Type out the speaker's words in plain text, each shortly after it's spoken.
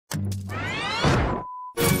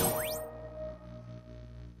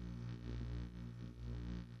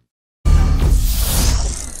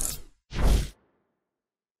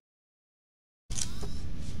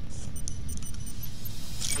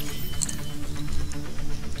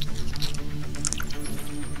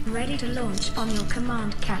Ready to launch on your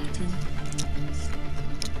command, Captain.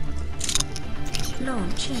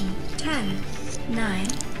 Launch in 10, 9,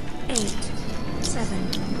 8,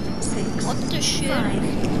 7, 6, What the shit? 5,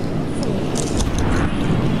 4,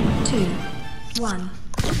 3, 2, 1.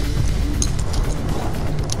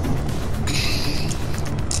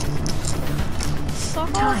 Fuck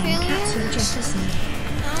off, Time aliens. capsule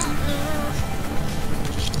jettison.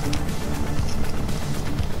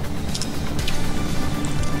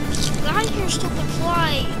 Get out of here, stupid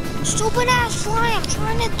fly. Stupid ass fly, I'm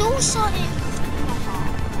trying to do something.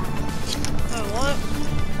 Wait, what?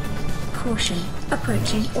 Caution.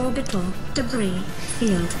 Approaching orbital debris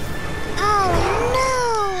field. Oh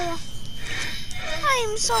no!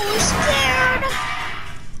 I'm so scared.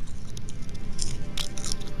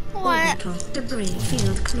 What? Orbital debris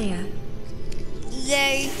field clear.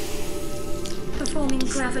 Yay. Performing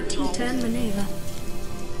gravity turn maneuver.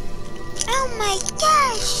 Oh my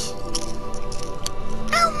gosh!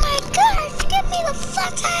 Oh my gosh! Get me the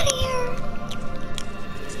fuck out of here!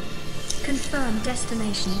 Confirm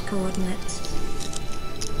destination coordinates.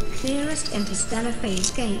 Nearest interstellar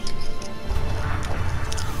phase gate.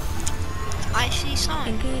 I see sign.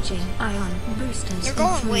 Engaging ion boosters. You're in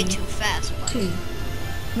going way 3, too fast. 2,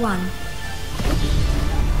 1.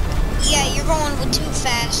 Yeah, you're going way too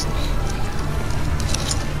fast.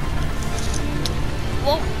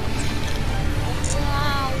 Whoa.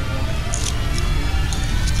 Wow.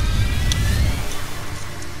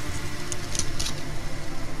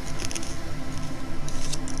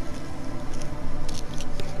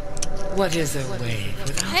 What is a wave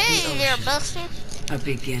without Hey the there, ocean? Buster. A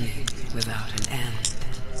beginning without an end.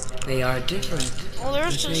 They are different, Well,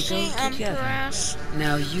 there's but the they sea go together. empress.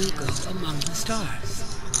 Now you go among the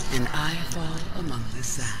stars, and I fall among the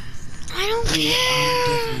sand. I don't We are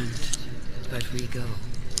care. different, but we go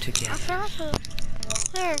I together. forgot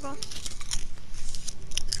to. There we go.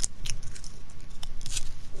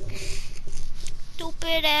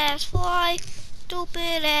 Stupid ass fly.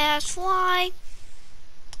 Stupid ass fly.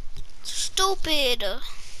 Stupid.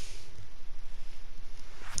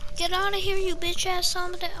 Get out of here, you bitch ass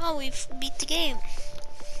somebody. Oh, we've beat the game.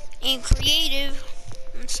 And creative.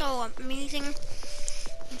 I'm so amazing.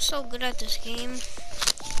 I'm so good at this game.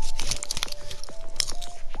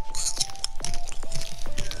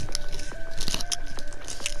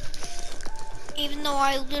 Even though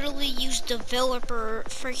I literally used developer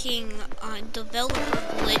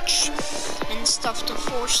glitch and stuff to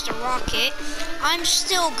force the rocket, I'm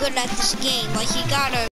still good at this game. Like, you gotta